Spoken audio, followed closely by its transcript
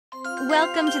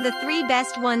Welcome to the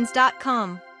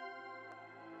 3bestones.com.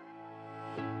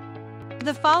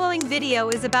 The following video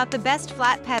is about the best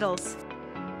flat pedals.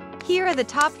 Here are the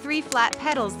top 3 flat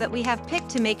pedals that we have picked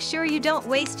to make sure you don't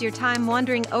waste your time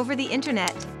wandering over the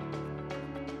internet.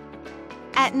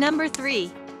 At number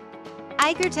 3.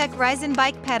 Eigertec Ryzen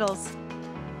bike pedals.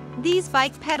 These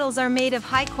bike pedals are made of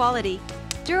high-quality,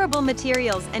 durable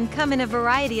materials and come in a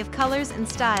variety of colors and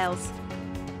styles.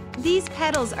 These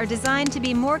pedals are designed to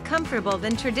be more comfortable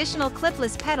than traditional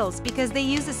clipless pedals because they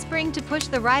use a spring to push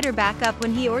the rider back up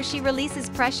when he or she releases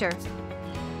pressure.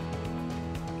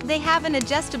 They have an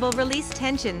adjustable release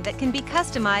tension that can be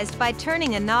customized by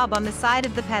turning a knob on the side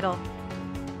of the pedal.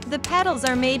 The pedals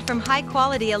are made from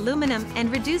high-quality aluminum and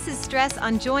reduces stress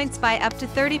on joints by up to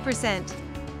 30%.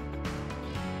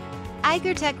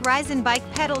 Eigertec Ryzen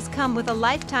bike pedals come with a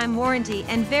lifetime warranty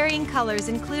and varying colors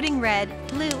including red,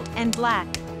 blue, and black.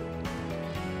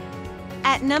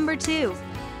 At number 2.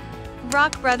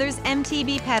 RockBros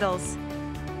MTB Pedals.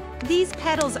 These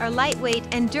pedals are lightweight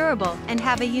and durable and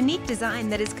have a unique design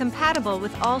that is compatible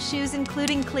with all shoes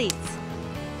including cleats.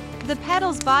 The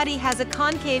pedal's body has a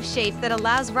concave shape that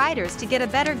allows riders to get a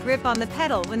better grip on the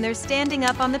pedal when they're standing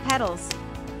up on the pedals.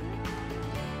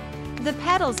 The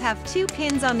pedals have 2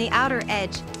 pins on the outer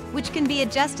edge, which can be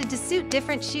adjusted to suit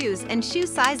different shoes and shoe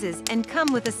sizes and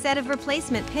come with a set of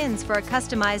replacement pins for a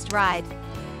customized ride.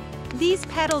 These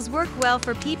pedals work well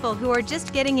for people who are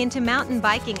just getting into mountain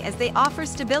biking as they offer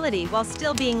stability while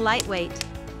still being lightweight.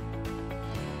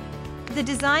 The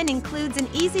design includes an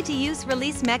easy-to-use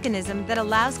release mechanism that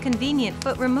allows convenient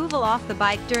foot removal off the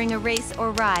bike during a race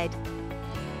or ride.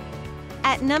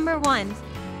 At number 1.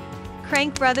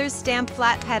 Crankbrothers Stamp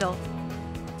Flat Pedal.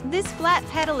 This flat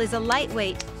pedal is a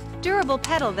lightweight, durable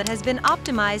pedal that has been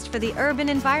optimized for the urban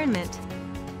environment.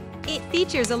 It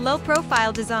features a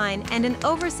low-profile design and an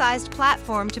oversized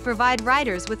platform to provide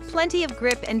riders with plenty of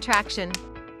grip and traction.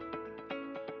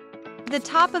 The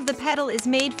top of the pedal is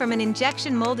made from an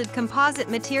injection-molded composite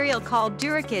material called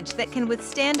Duracage that can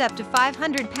withstand up to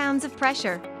 500 pounds of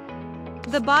pressure.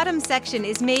 The bottom section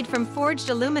is made from forged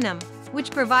aluminum,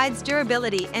 which provides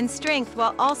durability and strength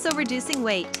while also reducing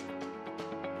weight.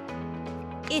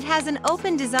 It has an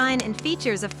open design and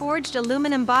features a forged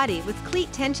aluminum body with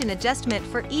cleat tension adjustment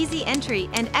for easy entry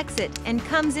and exit and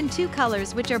comes in 2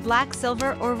 colors which are black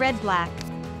silver or red black.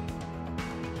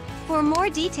 For more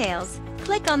details,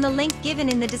 click on the link given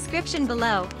in the description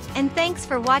below, and thanks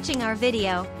for watching our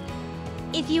video.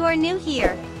 If you are new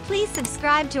here, please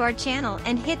subscribe to our channel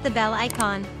and hit the bell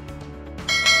icon.